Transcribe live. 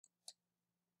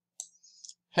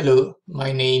Hello,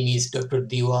 my name is Dr.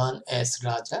 Dewan S.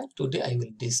 Raja. Today I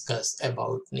will discuss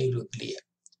about neuroglia.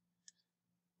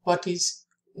 What is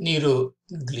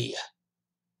neuroglia?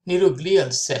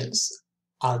 Neuroglial cells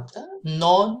are the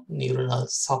non-neuronal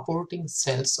supporting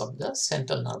cells of the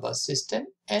central nervous system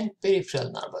and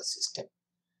peripheral nervous system.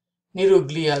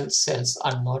 Neuroglial cells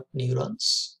are not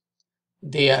neurons.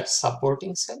 They are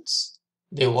supporting cells.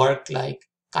 They work like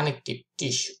connective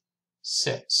tissue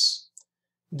cells.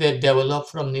 They develop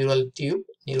from neural tube,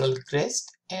 neural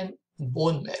crest, and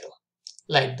bone marrow,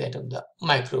 like that of the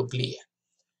microglia,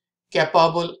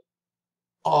 capable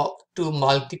to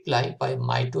multiply by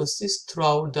mitosis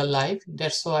throughout the life.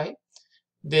 That's why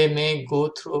they may go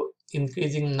through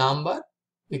increasing number.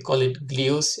 We call it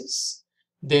gliosis.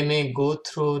 They may go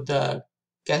through the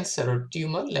cancer or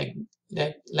tumor, like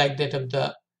that of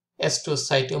the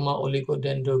astrocytoma,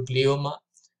 oligodendroglioma,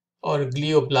 or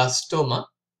glioblastoma.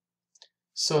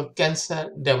 So cancer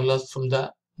develops from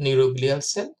the neuroglial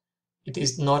cell. It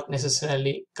is not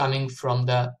necessarily coming from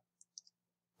the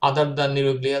other than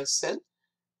neuroglial cell,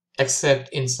 except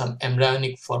in some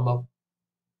embryonic form of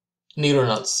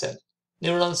neuronal cell.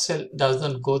 Neuronal cell does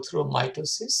not go through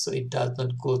mitosis, so it does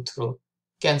not go through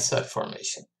cancer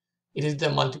formation. It is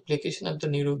the multiplication of the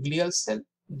neuroglial cell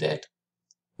that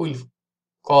will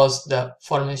cause the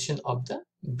formation of the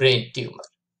brain tumor.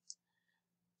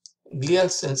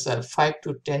 Glial cells are 5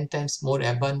 to 10 times more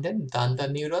abundant than the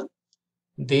neuron.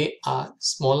 They are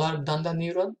smaller than the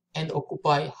neuron and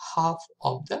occupy half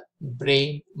of the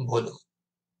brain volume.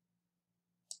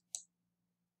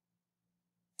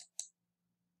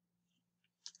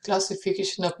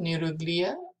 Classification of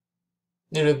neuroglia.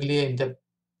 Neuroglia in the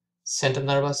central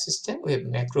nervous system. We have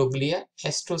macroglia,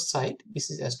 astrocyte. This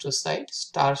is astrocyte,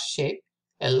 star shape,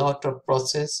 a lot of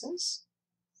processes.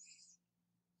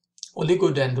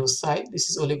 Oligodendrocyte. This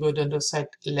is oligodendrocyte,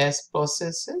 less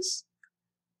processes.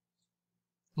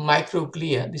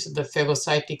 Microglia, this is the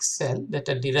phagocytic cell that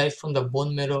are derived from the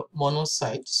bone marrow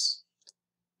monocytes.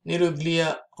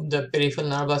 Neuroglia of the peripheral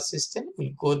nervous system,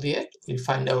 we'll go there, we'll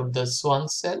find out the Schwann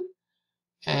cell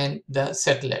and the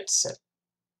satellite cell.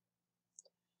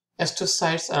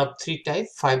 Astrocytes are of three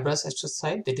types: fibrous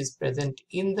astrocyte, that is present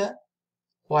in the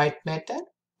white matter.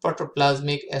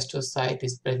 Protoplasmic astrocyte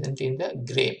is present in the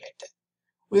gray matter.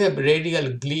 We have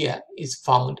radial glia is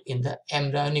found in the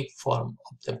embryonic form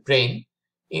of the brain,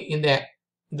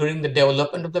 during the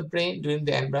development of the brain, during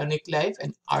the embryonic life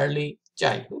and early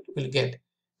childhood. We'll get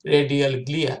radial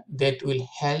glia that will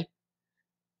help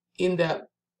in the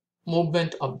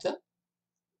movement of the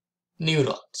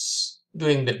neurons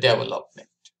during the development.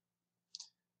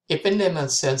 Ependymal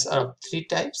cells are of three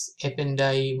types: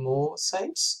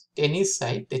 ependymocytes,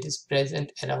 tenicyte, that is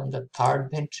present around the third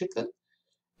ventricle,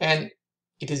 and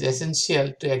it is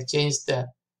essential to exchange the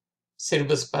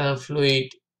cerebrospinal fluid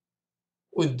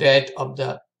with that of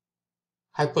the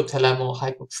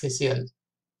hypothalamo-hypophyseal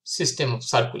system of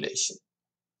circulation.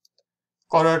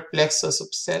 Choroid plexus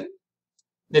of cell,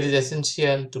 that is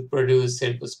essential to produce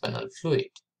cerebrospinal fluid.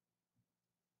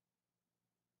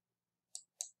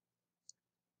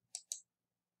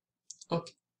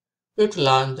 Okay, we have to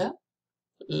learn the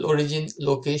origin,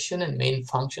 location, and main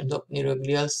functions of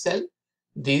neuroglial cell.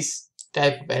 This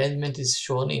type of arrangement is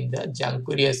shown in the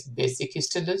Jankuria's basic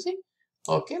histology.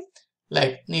 Okay,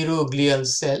 like neuroglial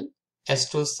cell,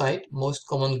 astrocyte, most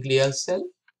common glial cell.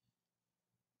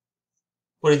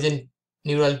 Origin,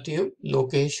 neural tube.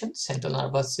 Location, central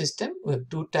nervous system. We have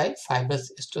two types: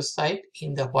 fibrous astrocyte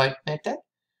in the white matter,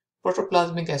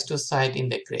 protoplasmic astrocyte in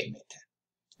the gray matter.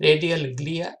 Radial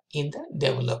glia in the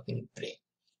developing brain.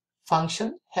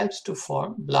 Function, helps to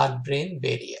form blood-brain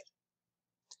barrier.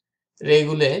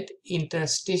 Regulate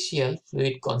interstitial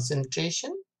fluid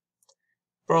concentration.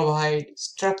 Provide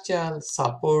structural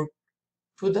support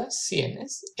to the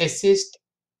CNS. Assist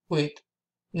with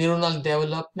neuronal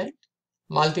development.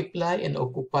 Multiply and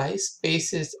occupy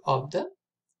spaces of the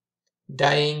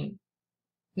dying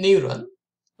neuron.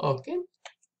 Okay,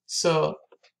 so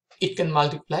it can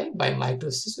multiply by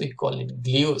mitosis. We call it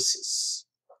gliosis.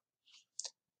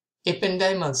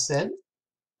 Ependymal cell,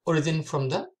 origin from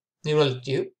the neural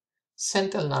tube,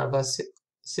 central nervous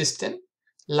system,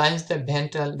 lines the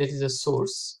ventral, that is the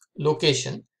source,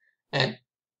 location, and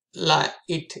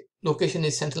location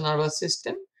is central nervous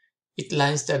system. It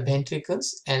lines the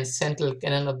ventricles and central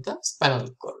canal of the spinal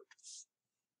cord.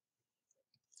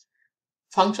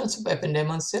 Functions of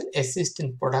ependymal cell: assist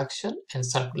in production and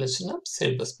circulation of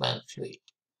cerebrospinal fluid.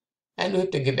 And we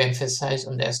have to give emphasis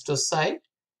on the astrocyte.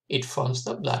 It forms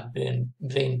the blood-brain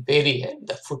barrier,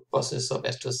 the food process of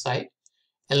astrocyte,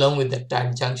 along with the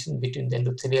tight junction between the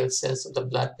endothelial cells of the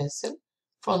blood vessel,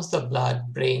 forms the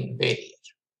blood-brain barrier.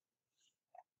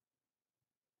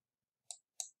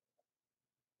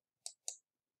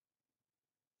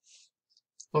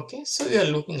 Okay, so we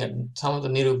are looking at some of the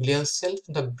neuroglial cells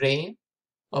in the brain.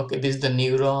 Okay, this is the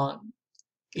neuron.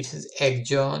 It is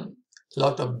axon,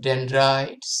 lot of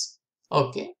dendrites.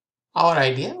 Okay, our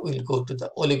idea will go to the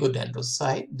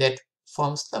oligodendrocyte that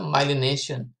forms the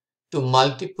myelination to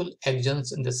multiple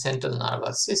axons in the central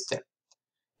nervous system.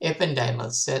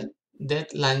 Ependymal cell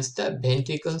that lines the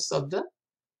ventricles of the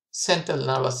central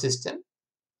nervous system.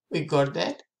 We got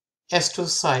that.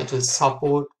 Astrocyte will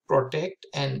support, protect,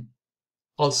 and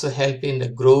also help in the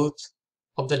growth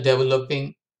of the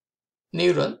developing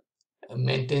neuron,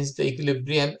 maintains the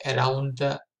equilibrium around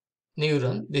the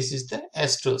neuron. This is the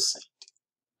astrocyte.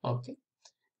 Okay,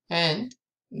 and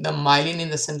the myelin in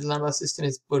the central nervous system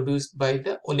is produced by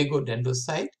the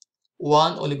oligodendrocyte.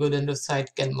 One oligodendrocyte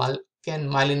can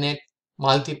myelinate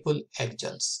multiple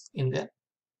axons in the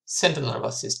central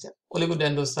nervous system.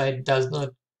 Oligodendrocyte does not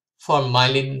form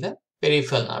myelin in the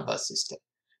peripheral nervous system.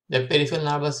 The peripheral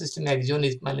nervous system axon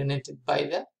is myelinated by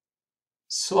the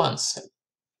Schwann cell.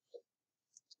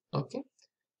 Okay,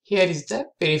 here is the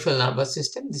peripheral nervous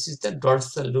system. This is the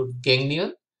dorsal root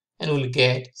ganglion, and we'll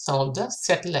get some of the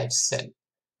satellite cell.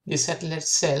 These satellite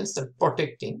cells are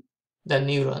protecting the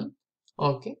neuron.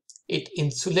 Okay, it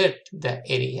insulates the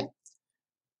area.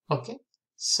 Okay,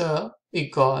 so we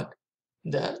got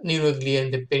the neuroglia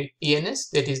and the PNS,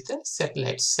 that is the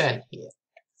satellite cell here.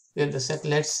 We have the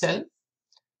satellite cell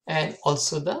and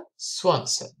also the Schwann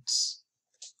cells.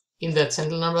 In the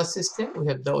central nervous system, we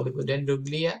have the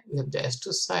oligodendroglia, we have the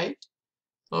astrocyte.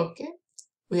 Okay,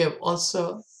 we have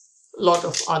also a lot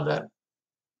of other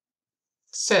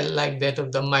cell like that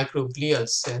of the microglial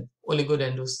cell,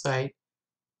 oligodendrocyte,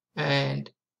 and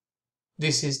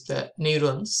this is the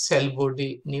neuron cell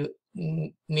body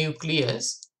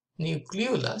nucleus.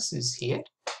 Nucleolus is here.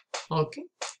 Okay,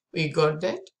 we got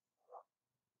that.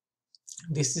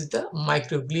 This is the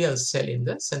microglial cell in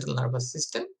the central nervous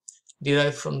system,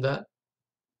 derived from the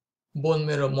bone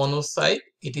marrow monocyte.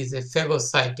 It is a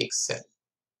phagocytic cell.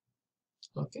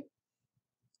 Okay.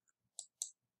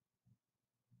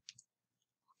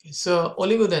 So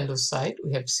oligodendrocyte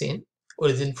we have seen,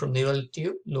 origin from neural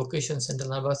tube, location central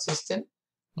nervous system,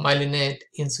 myelinate,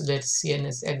 insulate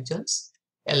CNS axons,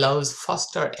 allows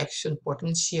faster action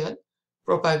potential,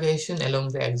 propagation along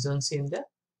the axons in the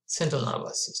central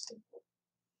nervous system.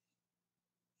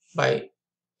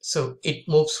 So it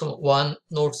moves from one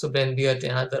node to brain barrier to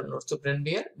another node to brain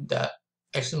barrier, the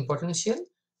action potential.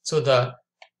 So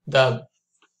the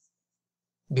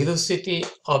velocity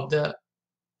of the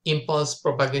impulse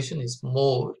propagation is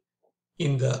more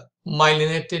in the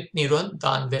myelinated neuron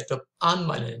than that of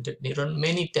unmyelinated neuron,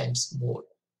 many times more,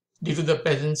 due to the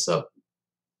presence of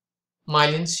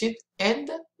myelin sheath and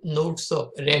the nodes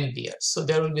of REM barrier. So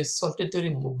there will be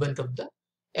saltatory movement of the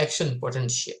action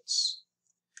potentials.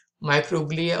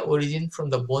 Microglia origin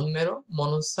from the bone marrow,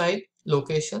 monocyte,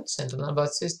 location, central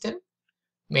nervous system.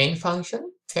 Main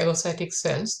function, phagocytic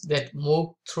cells that move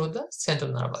through the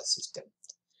central nervous system.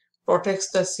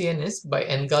 Protects the CNS by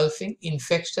engulfing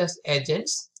infectious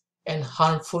agents and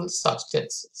harmful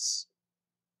substances.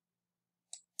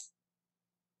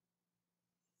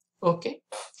 Okay,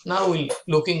 now we're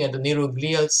looking at the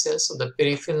neuroglial cells of the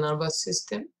peripheral nervous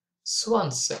system.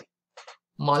 Schwann cell.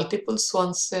 Multiple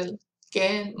Schwann cell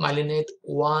can myelinate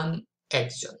one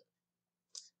axon,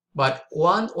 but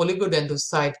one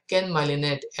oligodendrocyte can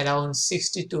myelinate around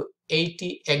 60 to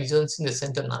 80 axons in the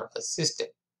central nervous system.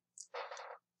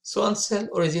 Schwann cell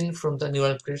origin from the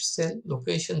neural crest cell,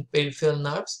 location peripheral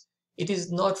nerves. It is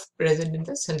not present in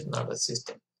the central nervous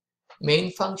system.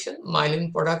 Main function,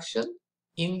 myelin production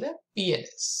in the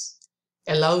PNS.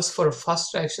 Allows for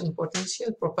faster action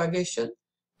potential propagation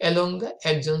along the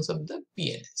axons of the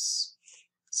PNS.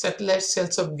 Satellite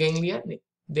cells of ganglia,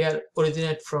 they are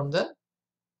originate from the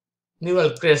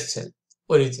neural crest cell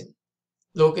origin.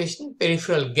 Location,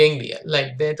 peripheral ganglia,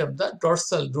 like that of the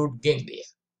dorsal root ganglia.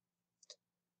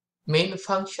 Main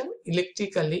function,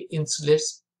 electrically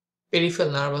insulates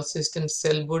peripheral nervous system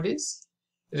cell bodies,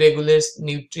 regulates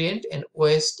nutrient and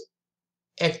waste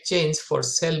exchange for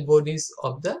cell bodies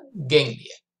of the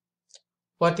ganglia.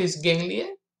 What is ganglia?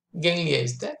 Ganglia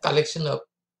is the collection of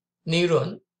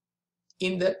neuron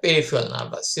in the peripheral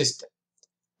nervous system,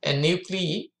 and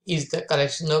nuclei is the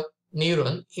collection of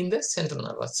neuron in the central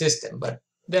nervous system, but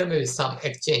there may be some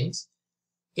exchange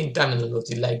in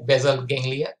terminology like basal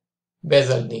ganglia,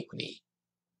 basal nuclei.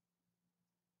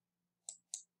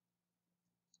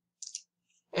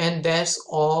 And that's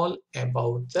all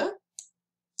about the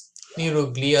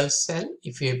neuroglial cell.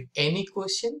 If you have any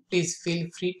question, please feel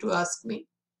free to ask me.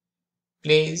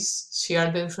 Please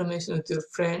share the information with your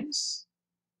friends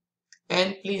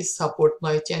and please support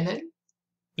my channel.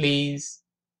 Please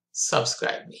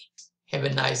subscribe me. Have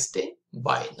a nice day.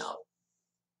 Bye now.